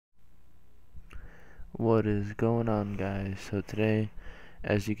What is going on, guys? So today,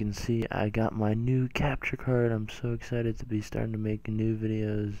 as you can see, I got my new capture card. I'm so excited to be starting to make new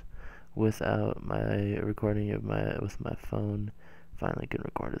videos without my recording of with my phone. Finally can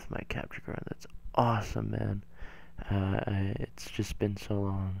record with my capture card. That's awesome, man. It's just been so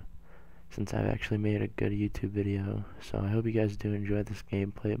long since I've actually made a good YouTube video, so I hope you guys do enjoy this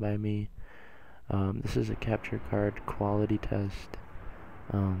gameplay by me. This is a capture card quality test.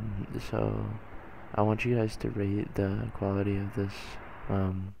 So I want you guys to rate the quality of this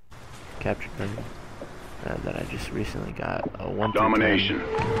capture card that I just recently got. 1 to 10 in the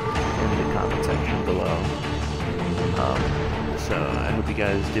comment section below. So I hope you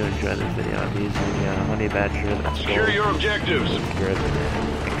guys do enjoy this video. I'm using Honey Badger. That's secure your objectives. Grip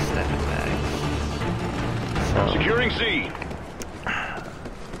and extended mags. So, securing C.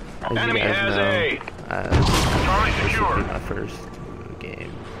 Enemy has A. This will be my first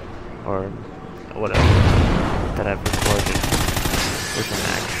game, or whatever, that I've recorded with an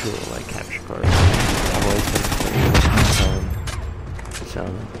actual capture card. I've always been playing with my phone, so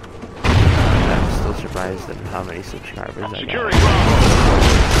I'm still surprised at how many subscribers I got.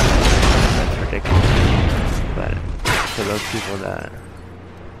 That's ridiculous. But for those people that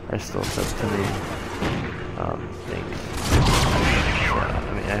are still sub to me, thanks. I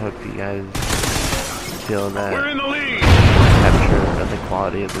mean, I hope you guys feel that the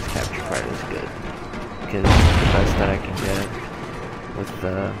quality of this capture card is good, because it's the best that I can get with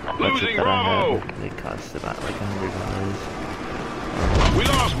the budget that I have. It costs about like $100. We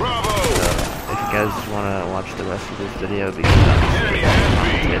lost Bravo. So if you guys want to watch the rest of this video, because I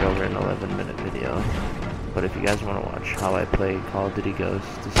made over an 11-minute video, but if you guys want to watch how I play Call of Duty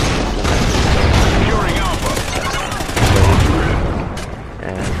Ghosts, this is securing Alpha.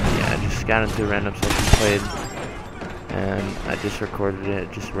 And yeah, I just got into a random session, played, and I just recorded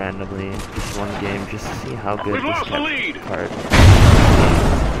it just randomly, just one game, just to see how good this capture card is.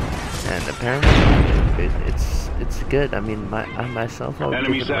 And apparently it's good. I mean, I myself, I would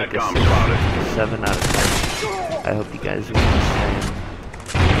give it like a 7 out of 10. I hope you guys will do the same,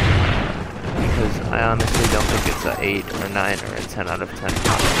 because I honestly don't think it's a 8 or 9 or a 10 out of 10. I don't think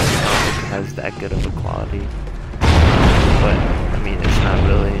it has that good of a quality. But I mean, it's not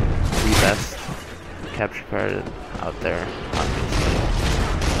really the best capture card out there, obviously.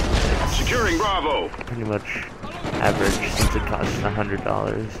 It's securing Bravo. Pretty much average, since it costs $100. I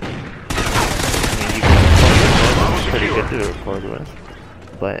mean, you can record with it. It's pretty good to record with,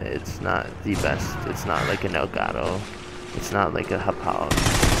 but it's not the best. It's not like an Elgato. It's not like a Hapao.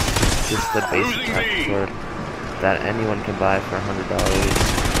 It's just the basic capture card that anyone can buy for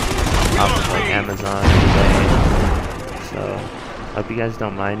 $100 off of like Amazon, eBay. So, I hope you guys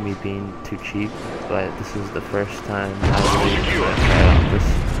don't mind me being too cheap, but this is the first time I really try out this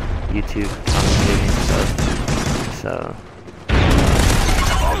YouTube commentating stuff. So,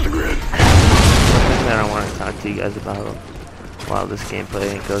 off the grid. Something that I want to talk to you guys about while this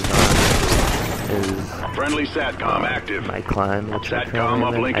gameplay goes on is friendly SATCOM active. My clan, which I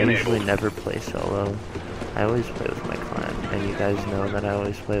usually never play solo. I always play with my clan, and you guys know that I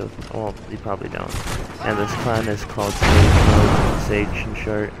always play with, well, you probably don't. And this clan is called Sage in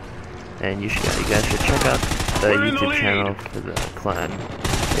short, and you guys should check out the YouTube channel for the clan.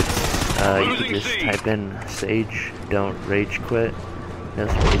 It's, you can just type in Sage, don't rage quit, no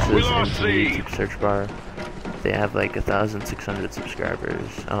spaces, into the YouTube search bar. They have like 1,600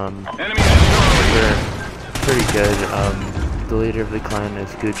 subscribers. They're pretty good. The leader of the clan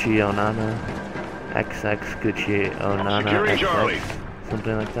is Gucci Onana. XX Gucci Onana XX,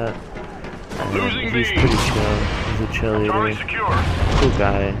 something like that. He's pretty chill. He's a chill leader, cool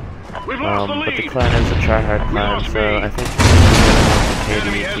guy. But the clan is a tryhard clan, so I think the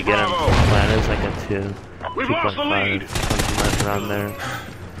KD to get him to the clan is like a 2.5, something like around there.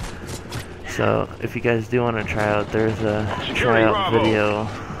 So if you guys do want to try out, there's a tryout video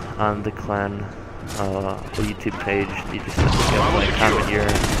on the clan the YouTube page. You just have to go like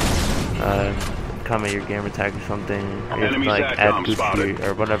comment your gamer tag or something. You have to like add Gucci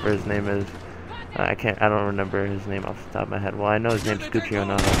or whatever his name is. I don't remember his name off the top of my head. Well, I know his name's Gucci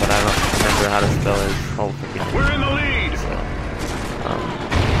Onana, but I don't remember how to spell his whole freaking name. We're in the lead. So,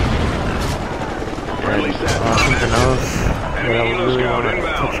 something else that I really want to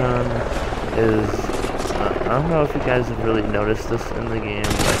touch on is, I don't know if you guys have really noticed this in the game,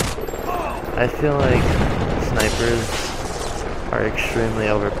 but I feel like snipers are extremely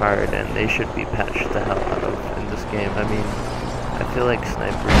overpowered, and they should be patched the hell out of in this game. I mean, I feel like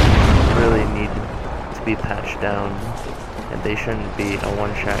snipers really need to be patched down, and they shouldn't be a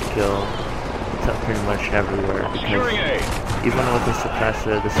one-shot kill to pretty much everywhere, because even with the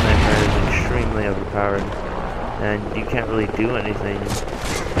suppressor, the sniper is extremely overpowered, and you can't really do anything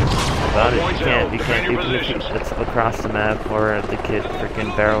about it. You can't, even if it's across the map or the kid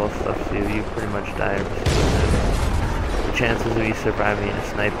freaking barrel stuff you pretty much die every single time. The chances of you surviving a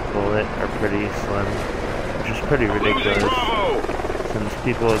sniper bullet are pretty slim, which is pretty ridiculous, since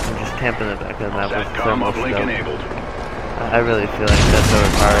people can just camp in the back of the map with thermal scope. I really feel like that's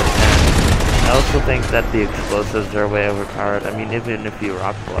overpowered, and I also think that the explosives are way overpowered. I mean, even if you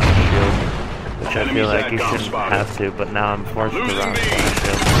rock blast shield, which I feel like you shouldn't have to, but now I'm forced to rock blast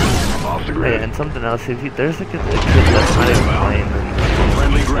shield. Hey, and something else, if there's a kid that's not even playing,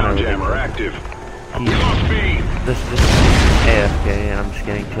 friendly ground jammer active. This is AFK, and I'm just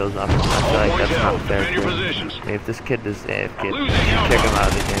getting kills off him. I feel like that's not fair. Hey, if this kid is AFK, check him out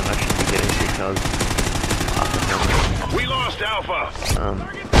of the game. I should be getting 3 kills off of him. We lost Alpha.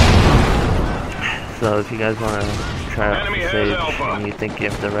 So if you guys want to try out Sage and you think you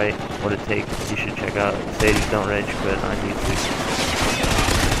have the right what it takes, you should check out Sage Don't Rage Quit on YouTube.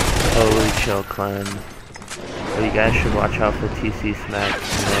 Totally chill clan. But you guys should watch out for TC Smack,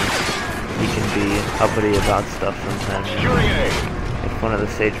 and then he can be uppity about stuff sometimes. If one of the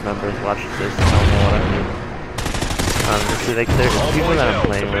Sage members watches this, they'll know what I mean. See, like, there's people that I'm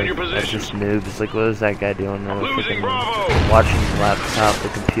playing with are just noobs. Like, what was that guy doing? I was freaking watching the laptop, the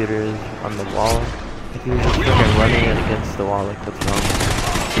computers on the wall. Like, he was just freaking running it against the wall. Like, what's wrong?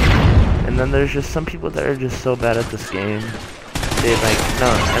 And then there's just some people that are just so bad at this game. They like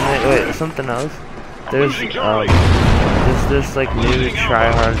and then, wait, something else. There's this like new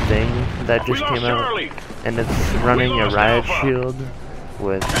try-hard thing that just came out, and it's running a riot shield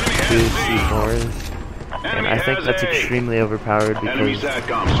with 2 C4s. And I think that's extremely overpowered because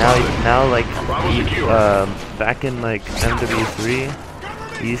now like back in like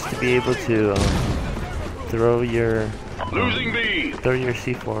MW3, you used to be able to throw your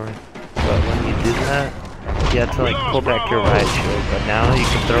C4, but when you did that, you had to like pull back your riot shield. But now you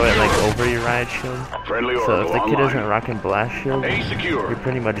can throw it like over your riot shield. So if the kid isn't rocking blast shield, you're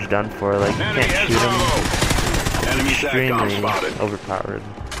pretty much done for. Like, you can't shoot him. Extremely overpowered.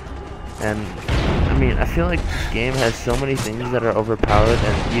 And I mean, I feel like this game has so many things that are overpowered,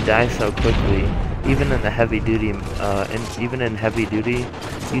 and you die so quickly. Even in the heavy duty, even in heavy duty,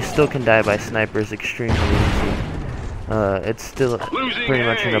 you still can die by snipers extremely easy. It's still pretty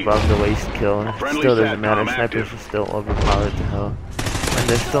much an above the waist kill. It still doesn't matter. Snipers are still overpowered to hell, and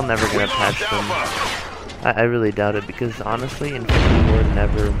they're still never gonna patch them. I really doubt it, because honestly, Infinity Ward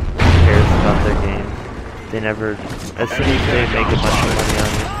never cares about their games. They never, as soon as they make a bunch of money on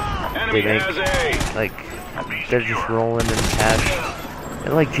it, they make, like, they're just rolling in cash.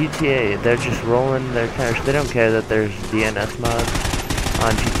 And like GTA, they're just rolling their cash. They don't care that there's DNS mods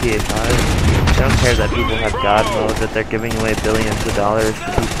on GTA 5. They don't care that people have God mode, that they're giving away billions of dollars to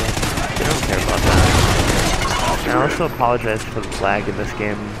people. They don't care about that. And I also apologize for the lag in this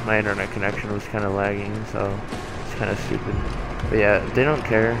game. My internet connection was kind of lagging, so it's kind of stupid. But yeah, they don't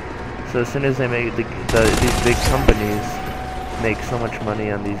care. So as soon as they make these big companies make so much money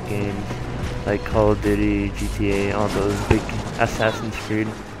on these games, like Call of Duty, GTA, all those big Assassin's Creed,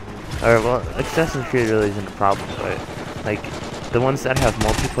 or well, Assassin's Creed really isn't a problem, but like the ones that have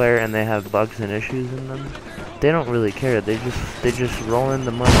multiplayer and they have bugs and issues in them, they don't really care. They just roll in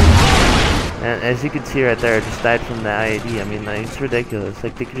the money. And as you can see right there, I just died from the IED. I mean, like, it's ridiculous.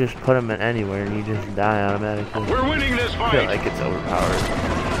 Like, they could just put them in anywhere and you just die automatically. We're winning this fight. I feel like it's overpowered.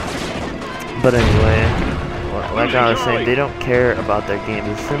 But anyway, like I was saying, they don't care about their games.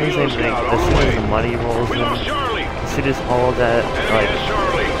 As soon as the money rolls in, as soon as all that,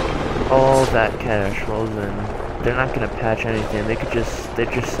 like, all that cash rolls in, they're not gonna patch anything. They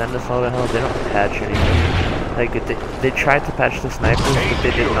just send us all to hell. They don't patch anything. Like, they tried to patch the snipers, but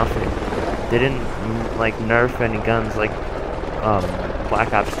they did nothing. They didn't like nerf any guns like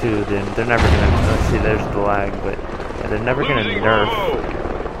Black Ops 2 did. They're never gonna. Let's see, there's the lag, but yeah, they're never gonna nerf.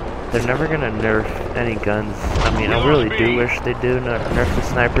 They're never gonna nerf any guns. I mean, I really do wish they do nerf the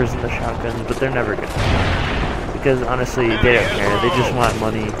snipers and the shotguns, but they're never gonna. Because honestly, they don't care. They just want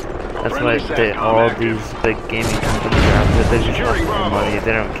money. That's why all these big gaming companies are out there. They just want the money.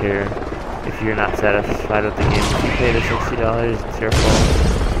 They don't care if you're not satisfied with the game. If you pay the $60, it's your fault.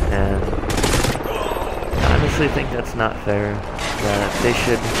 And I honestly think that's not fair. That they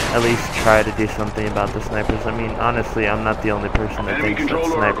should at least try to do something about the snipers. I mean, honestly, I'm not the only person that thinks that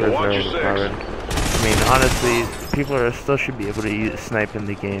snipers are overpowered. I mean, honestly, people still should be able to snipe in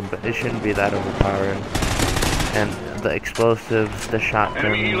the game, but it shouldn't be that overpowered. And the explosives, the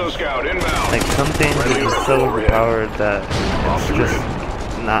shotguns, like some things are just so overpowered that it's just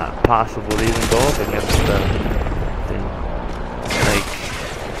not possible to even go up against them.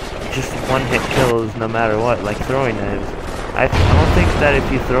 just one-hit kills no matter what, like throwing knives. I don't think that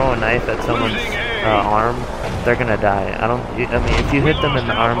if you throw a knife at someone's arm, they're gonna die. I mean, if you hit them in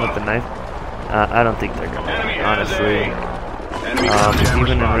the arm with the knife, I don't think they're gonna die, honestly.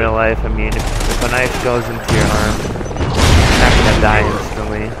 Even in real life, I mean, if a knife goes into your arm, you're not gonna die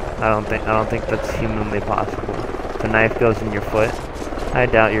instantly. I don't think that's humanly possible. If a knife goes in your foot, I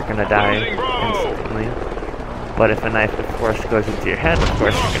doubt you're gonna die instantly. But if a knife, of course, goes into your head, of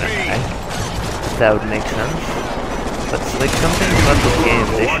course you're gonna die. That would make sense. But like some things about this game,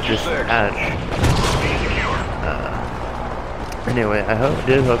 they should just patch. Anyway, I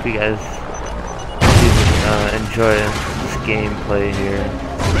do hope you guys enjoy this gameplay here.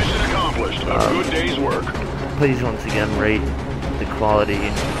 Mission accomplished. A good day's work. Please once again rate the quality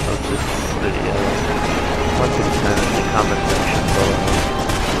of this video 1 to 10 in the comment section below.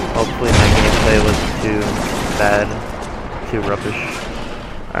 Hopefully my gameplay wasn't too bad, too rubbish.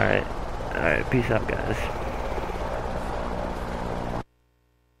 Alright, peace out guys.